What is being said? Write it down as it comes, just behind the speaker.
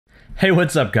Hey,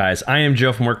 what's up guys? I am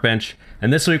Joe from Workbench,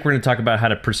 and this week we're going to talk about how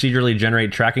to procedurally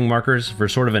generate tracking markers for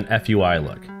sort of an FUI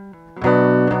look.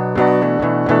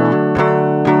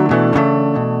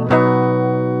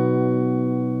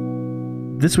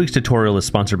 This week's tutorial is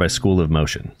sponsored by School of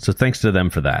Motion, so thanks to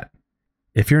them for that.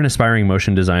 If you're an aspiring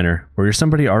motion designer, or you're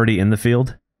somebody already in the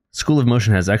field, School of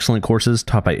Motion has excellent courses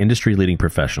taught by industry-leading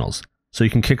professionals, so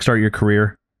you can kickstart your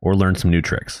career or learn some new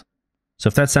tricks. So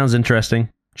if that sounds interesting,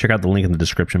 check out the link in the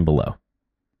description below.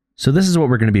 So this is what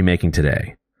we're going to be making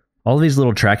today. All of these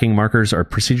little tracking markers are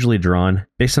procedurally drawn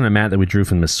based on a mat that we drew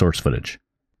from this source footage.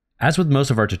 As with most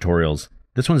of our tutorials,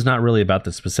 this one's not really about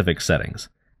the specific settings.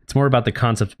 It's more about the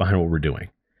concepts behind what we're doing.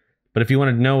 But if you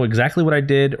want to know exactly what I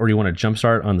did, or you want to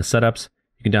jumpstart on the setups,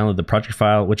 you can download the project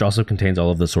file, which also contains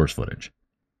all of the source footage.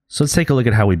 So let's take a look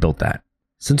at how we built that.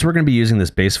 Since we're going to be using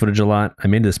this base footage a lot, I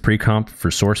made this pre-comp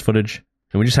for source footage,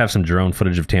 and we just have some drone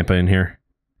footage of Tampa in here.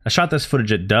 I shot this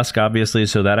footage at dusk, obviously,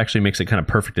 so that actually makes it kind of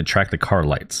perfect to track the car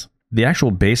lights. The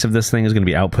actual base of this thing is going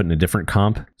to be output in a different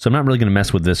comp, so I'm not really going to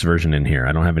mess with this version in here.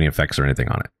 I don't have any effects or anything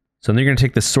on it. So then you're going to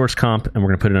take this source comp, and we're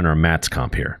going to put it in our mats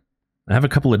comp here. I have a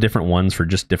couple of different ones for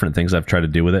just different things I've tried to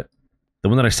do with it. The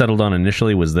one that I settled on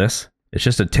initially was this. It's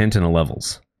just a tint and a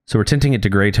levels. So we're tinting it to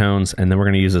gray tones, and then we're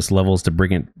going to use this levels to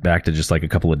bring it back to just like a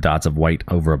couple of dots of white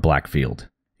over a black field.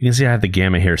 You can see I have the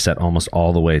gamma here set almost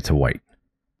all the way to white.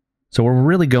 So what we're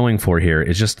really going for here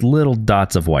is just little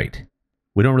dots of white.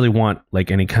 We don't really want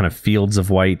like any kind of fields of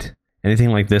white. Anything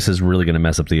like this is really going to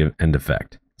mess up the end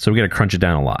effect. So we got to crunch it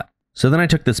down a lot. So then I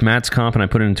took this mats comp and I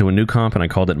put it into a new comp and I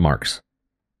called it marks.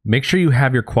 Make sure you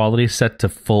have your quality set to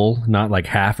full, not like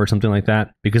half or something like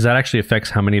that, because that actually affects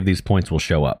how many of these points will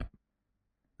show up.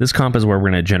 This comp is where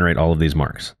we're going to generate all of these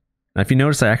marks. Now if you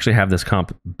notice, I actually have this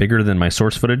comp bigger than my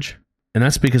source footage, and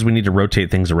that's because we need to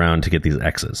rotate things around to get these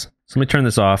X's. So let me turn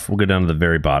this off. We'll go down to the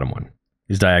very bottom one,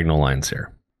 these diagonal lines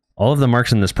here. All of the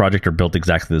marks in this project are built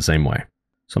exactly the same way.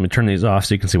 So let me turn these off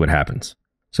so you can see what happens.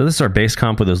 So this is our base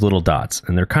comp with those little dots,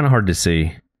 and they're kind of hard to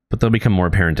see, but they'll become more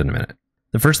apparent in a minute.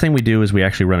 The first thing we do is we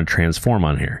actually run a transform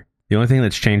on here. The only thing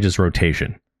that's changed is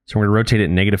rotation. So we're going to rotate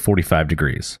it -45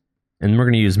 degrees. And we're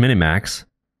going to use Minimax,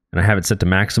 and I have it set to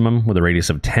maximum with a radius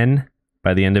of 10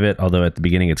 by the end of it, although at the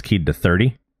beginning it's keyed to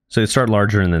 30. So they start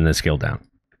larger and then they scale down.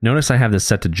 Notice I have this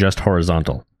set to just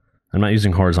horizontal. I'm not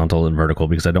using horizontal and vertical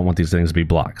because I don't want these things to be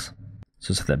blocks.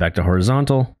 So set that back to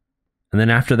horizontal. And then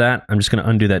after that, I'm just going to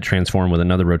undo that transform with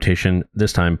another rotation,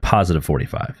 this time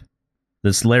 +45.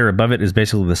 This layer above it is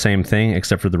basically the same thing,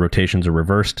 except for the rotations are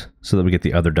reversed so that we get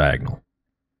the other diagonal.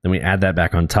 Then we add that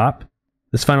back on top.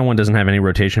 This final one doesn't have any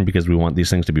rotation because we want these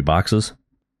things to be boxes.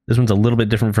 This one's a little bit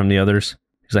different from the others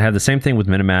because I have the same thing with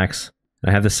Minimax. I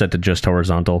have this set to just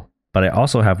horizontal, but I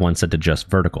also have one set to just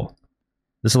vertical.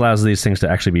 This allows these things to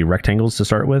actually be rectangles to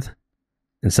start with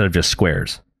instead of just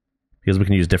squares, because we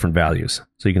can use different values.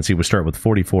 So you can see we start with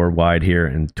 44 wide here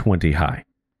and 20 high.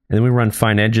 And then we run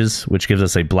fine edges, which gives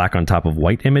us a black on top of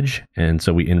white image, and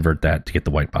so we invert that to get the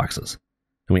white boxes.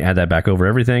 And we add that back over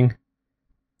everything,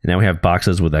 and now we have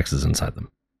boxes with X's inside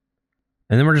them.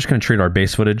 And then we're just going to treat our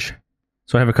base footage.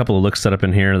 So I have a couple of looks set up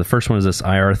in here. The first one is this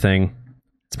IR thing.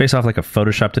 It's based off like a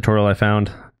Photoshop tutorial I found.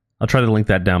 I'll try to link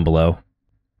that down below.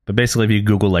 But basically if you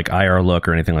Google like IR look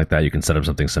or anything like that, you can set up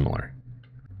something similar.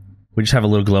 We just have a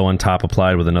little glow on top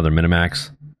applied with another Minimax.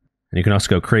 And you can also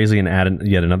go crazy and add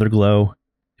yet another glow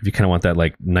if you kind of want that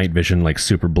like night vision, like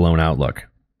super blown out look.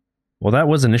 Well, that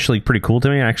was initially pretty cool to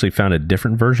me. I actually found a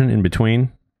different version in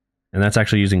between, and that's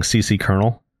actually using CC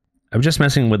kernel. I was just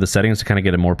messing with the settings to kind of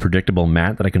get a more predictable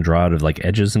matte that I can draw out of like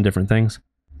edges and different things.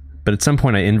 But at some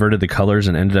point I inverted the colors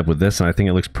and ended up with this, and I think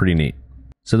it looks pretty neat.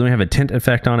 So then we have a tint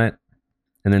effect on it,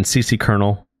 and then CC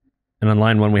kernel. And on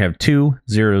line 1 we have 2,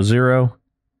 0, 0.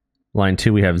 Line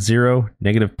 2 we have 0,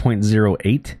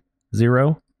 -0.08,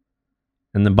 0.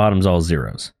 And the bottom's all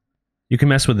zeros. You can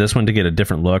mess with this one to get a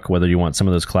different look, whether you want some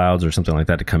of those clouds or something like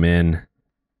that to come in,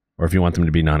 or if you want them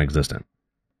to be non-existent.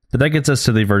 But that gets us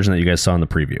to the version that you guys saw in the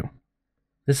preview.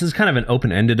 This is kind of an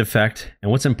open-ended effect,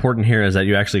 and what's important here is that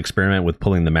you actually experiment with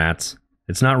pulling the mats.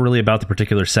 It's not really about the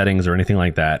particular settings or anything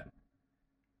like that.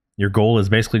 Your goal is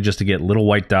basically just to get little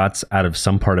white dots out of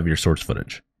some part of your source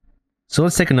footage. So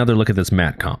let's take another look at this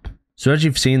mat comp. So as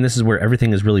you've seen, this is where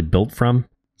everything is really built from.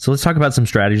 So let's talk about some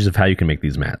strategies of how you can make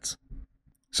these mats.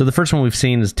 So the first one we've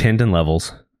seen is tint and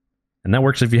levels. And that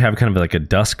works if you have kind of like a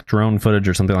dusk drone footage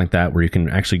or something like that, where you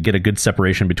can actually get a good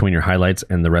separation between your highlights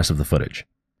and the rest of the footage.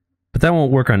 But that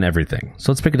won't work on everything.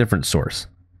 So let's pick a different source.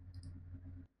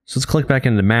 So let's click back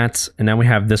into mats, and now we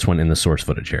have this one in the source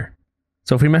footage here.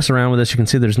 So if we mess around with this, you can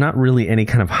see there's not really any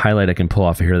kind of highlight I can pull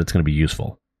off of here that's going to be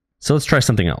useful. So let's try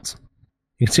something else.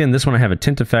 You can see in this one I have a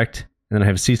tint effect, And then I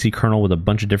have CC kernel with a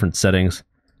bunch of different settings.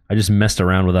 I just messed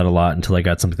around with that a lot until I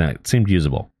got something that seemed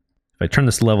usable. If I turn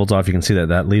this levels off, you can see that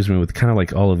that leaves me with kind of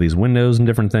like all of these windows and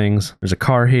different things. There's a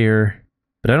car here,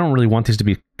 but I don't really want these to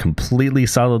be completely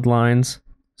solid lines.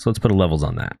 So let's put a levels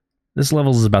on that. This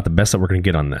levels is about the best that we're going to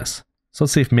get on this. So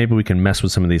let's see if maybe we can mess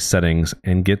with some of these settings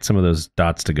and get some of those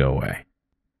dots to go away.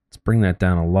 Let's bring that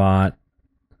down a lot.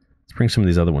 Let's bring some of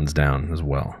these other ones down as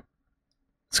well.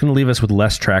 It's going to leave us with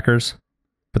less trackers,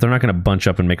 but they're not going to bunch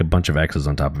up and make a bunch of X's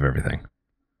on top of everything.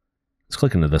 Let's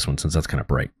click into this one since that's kind of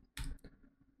bright.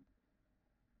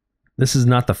 This is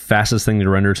not the fastest thing to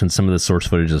render since some of the source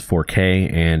footage is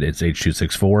 4K and it's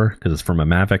H.264 because it's from a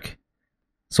Mavic.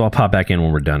 So I'll pop back in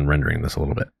when we're done rendering this a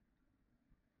little bit.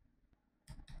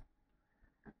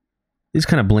 These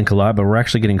kind of blink a lot, but we're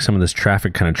actually getting some of this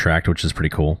traffic kind of tracked, which is pretty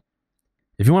cool.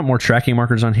 If you want more tracking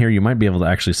markers on here, you might be able to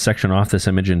actually section off this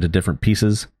image into different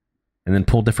pieces and then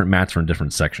pull different mats from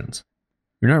different sections.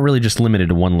 You're not really just limited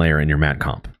to one layer in your mat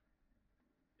comp.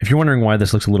 If you're wondering why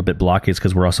this looks a little bit blocky, it's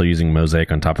because we're also using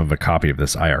Mosaic on top of a copy of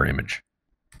this IR image.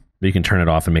 But you can turn it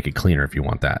off and make it cleaner if you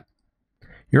want that.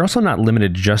 You're also not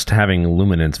limited to just having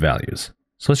luminance values.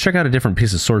 So let's check out a different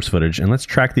piece of source footage and let's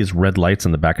track these red lights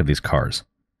on the back of these cars.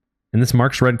 In this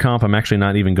Marks Red comp, I'm actually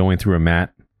not even going through a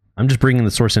mat. I'm just bringing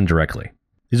the source in directly.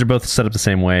 These are both set up the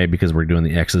same way because we're doing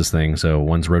the X's thing, so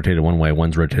one's rotated one way,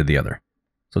 one's rotated the other.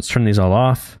 So let's turn these all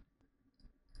off.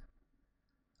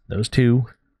 Those two.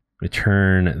 We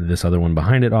turn this other one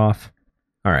behind it off.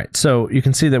 All right, so you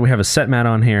can see that we have a set mat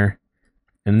on here.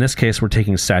 In this case, we're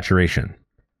taking saturation.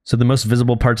 So the most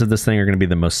visible parts of this thing are going to be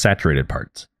the most saturated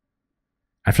parts.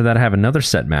 After that, I have another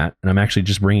set mat, and I'm actually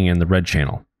just bringing in the red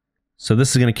channel. So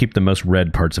this is going to keep the most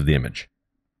red parts of the image.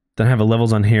 Then I have a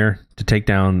levels on here to take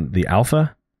down the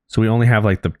alpha. So we only have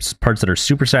like the parts that are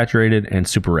super saturated and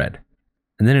super red.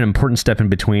 And then an important step in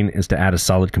between is to add a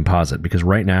solid composite, because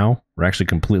right now we're actually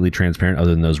completely transparent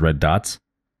other than those red dots.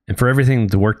 And for everything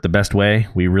to work the best way,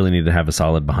 we really need to have a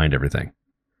solid behind everything.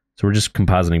 So we're just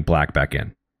compositing black back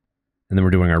in. And then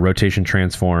we're doing our rotation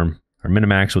transform, our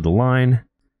Minimax with a line,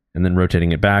 and then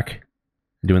rotating it back.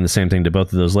 Doing the same thing to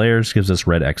both of those layers gives us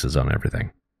red X's on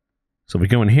everything. So if we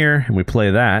go in here and we play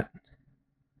that,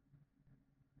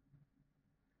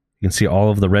 you can see all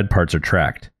of the red parts are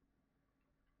tracked.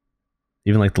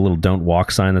 Even like the little don't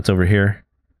walk sign that's over here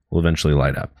will eventually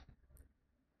light up.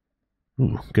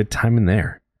 Ooh, good timing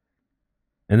there.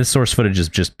 And this source footage is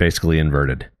just basically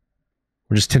inverted.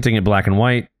 We're just tinting it black and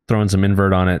white, throwing some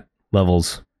invert on it,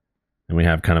 levels, and we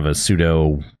have kind of a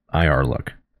pseudo IR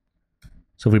look.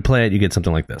 So if we play it, you get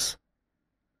something like this.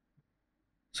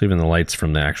 So even the lights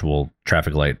from the actual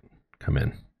traffic light come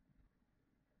in.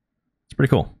 It's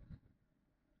pretty cool.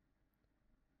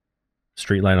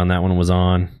 Street light on that one was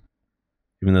on,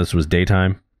 even though this was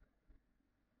daytime.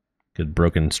 Good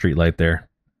broken street light there.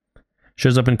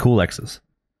 Shows up in cool X's.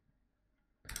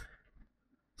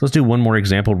 So let's do one more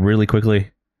example really quickly.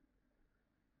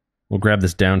 We'll grab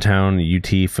this downtown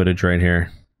UT footage right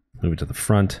here, move it to the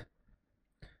front.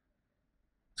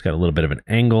 It's got a little bit of an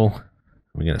angle.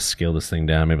 We're going to scale this thing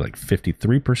down maybe like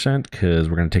 53% because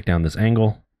we're going to take down this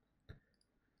angle.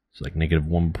 It's like negative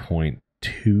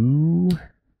 1.2.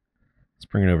 Let's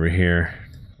bring it over here.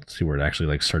 Let's see where it actually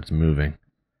like starts moving.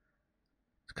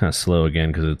 It's kind of slow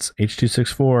again because it's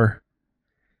H.264.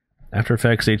 After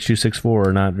Effects, H.264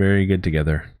 are not very good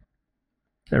together.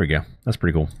 There we go. That's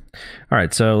pretty cool. All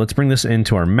right, so let's bring this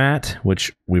into our mat,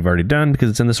 which we've already done because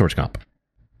it's in the source comp.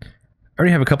 I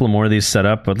already have a couple more of these set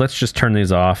up, but let's just turn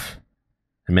these off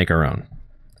and make our own.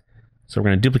 So we're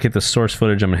going to duplicate the source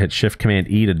footage. I'm going to hit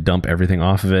Shift-Command-E to dump everything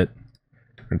off of it.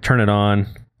 We're going to turn it on.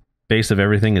 Base of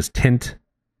everything is tint.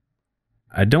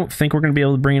 I don't think we're going to be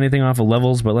able to bring anything off of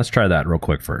levels, but let's try that real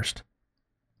quick first.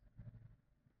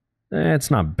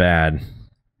 It's not bad.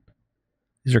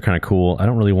 These are kind of cool. I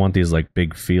don't really want these like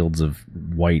big fields of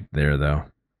white there, though.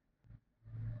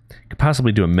 Could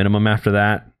possibly do a minimum after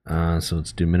that. So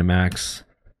let's do Minimax.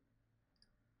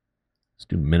 Let's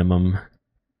do minimum. Of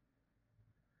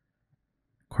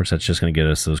course, that's just going to get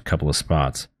us those couple of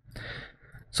spots.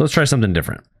 So let's try something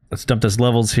different. Let's dump this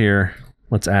levels here.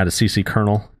 Let's add a CC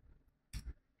kernel.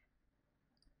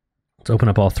 Let's open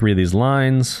up all three of these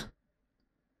lines.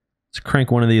 Let's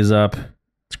crank one of these up.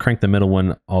 Let's crank the middle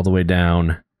one all the way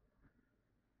down.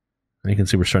 And you can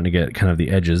see we're starting to get kind of the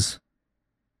edges.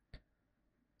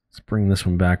 Let's bring this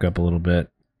one back up a little bit.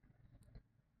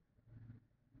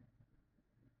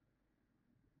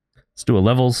 Let's do a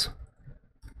levels.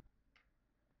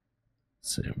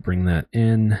 So bring that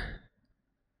in.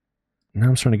 Now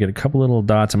I'm starting to get a couple little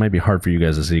dots. It might be hard for you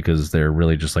guys to see because they're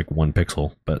really just like one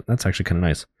pixel, but that's actually kind of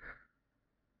nice.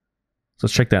 So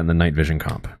let's check that in the night vision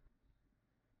comp.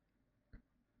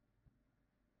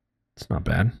 It's not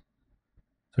bad.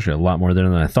 It's actually a lot more there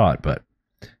than I thought, but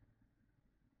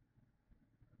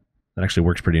that actually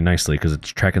works pretty nicely because it's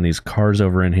tracking these cars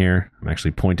over in here. I'm actually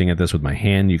pointing at this with my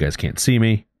hand. You guys can't see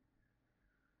me.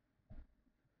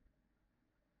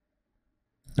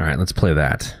 All right, let's play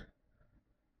that.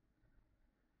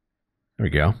 There we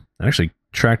go. That actually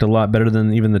tracked a lot better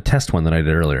than even the test one that I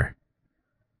did earlier.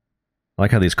 I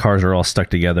like how these cars are all stuck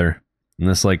together. And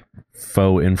this like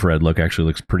faux infrared look actually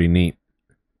looks pretty neat.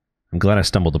 I'm glad I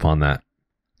stumbled upon that.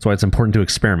 That's why it's important to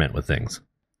experiment with things.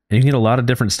 And you can get a lot of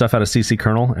different stuff out of CC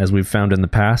kernel, as we've found in the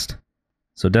past.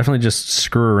 So definitely just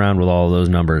screw around with all of those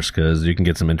numbers, because you can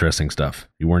get some interesting stuff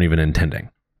you weren't even intending.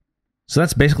 So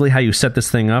that's basically how you set this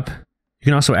thing up. You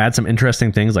can also add some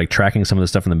interesting things like tracking some of the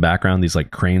stuff in the background. These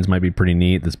like cranes might be pretty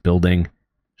neat, this building.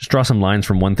 Just draw some lines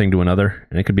from one thing to another,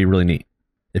 and it could be really neat.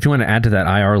 If you want to add to that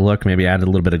IR look, maybe add a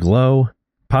little bit of glow.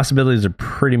 Possibilities are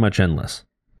pretty much endless.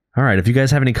 All right, if you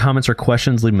guys have any comments or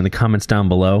questions, leave them in the comments down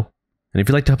below. And if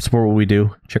you'd like to help support what we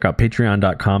do, check out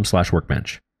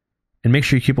patreon.com/workbench. And make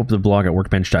sure you keep up with the blog at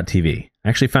workbench.tv. I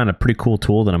actually found a pretty cool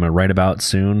tool that I'm going to write about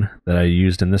soon that I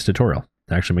used in this tutorial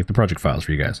to actually make the project files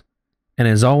for you guys. And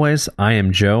as always, I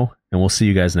am Joe, and we'll see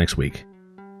you guys next week.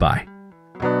 Bye.